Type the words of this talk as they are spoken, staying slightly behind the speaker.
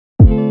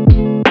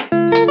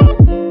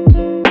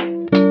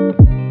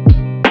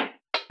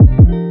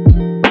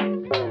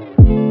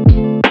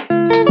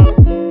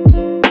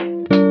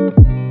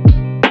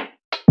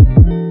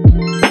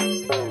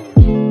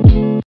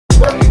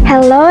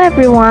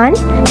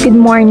Good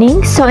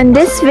morning. So in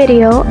this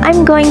video,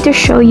 I'm going to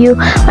show you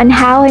on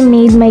how I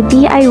made my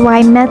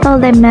DIY methyl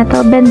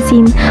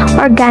dimethylbenzene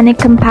organic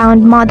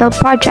compound model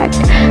project.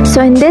 So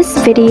in this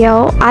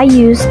video, I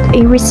used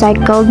a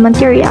recycled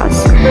materials.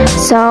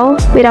 So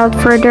without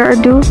further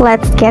ado,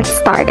 let's get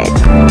started.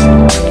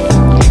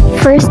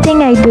 First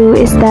thing I do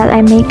is that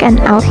I make an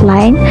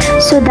outline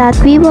so that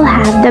we will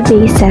have the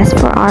basis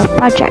for our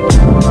project.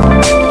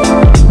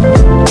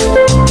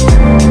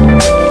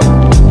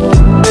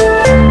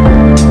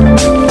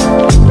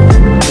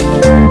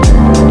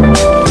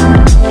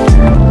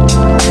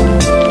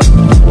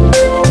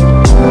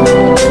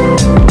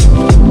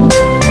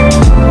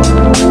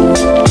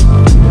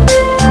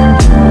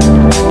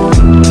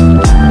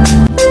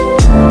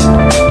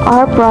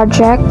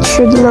 Project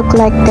should look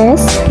like this: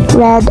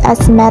 red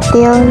as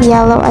methyl,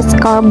 yellow as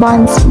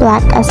carbons,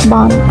 black as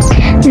bonds.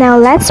 Now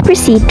let's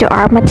proceed to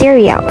our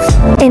materials.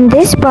 In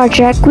this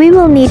project, we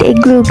will need a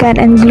glue gun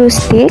and glue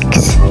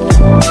sticks,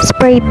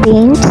 spray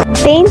paint,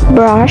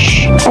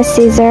 paintbrush, a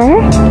scissor,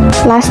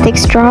 plastic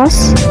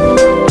straws,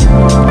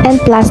 and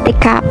plastic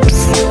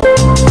caps.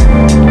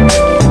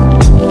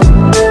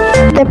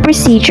 The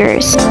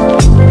procedures.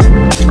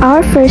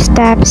 Our first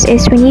steps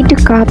is we need to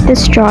cut the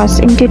straws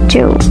into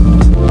two.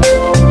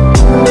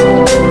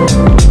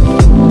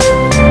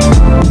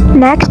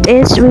 Next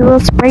is we will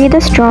spray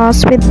the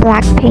straws with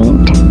black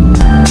paint,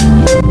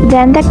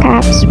 then the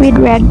caps with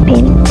red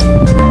paint.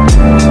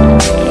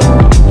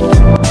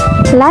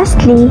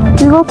 Lastly,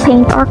 we will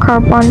paint our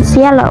carbons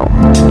yellow.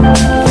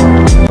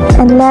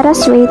 And let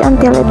us wait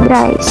until it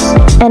dries.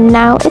 And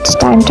now it's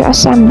time to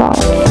assemble.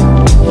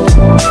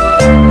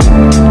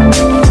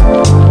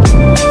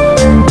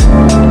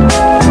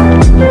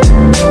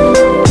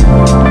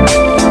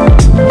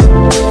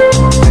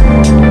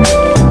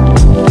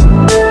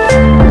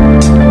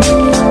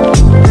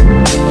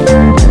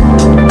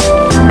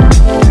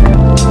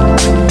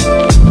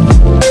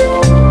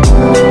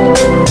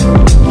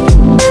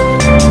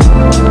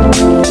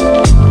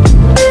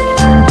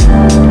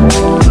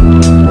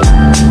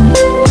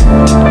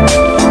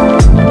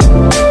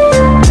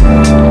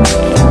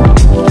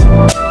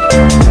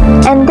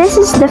 And this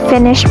is the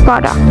finished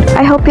product.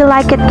 I hope you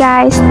like it,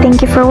 guys.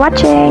 Thank you for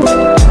watching.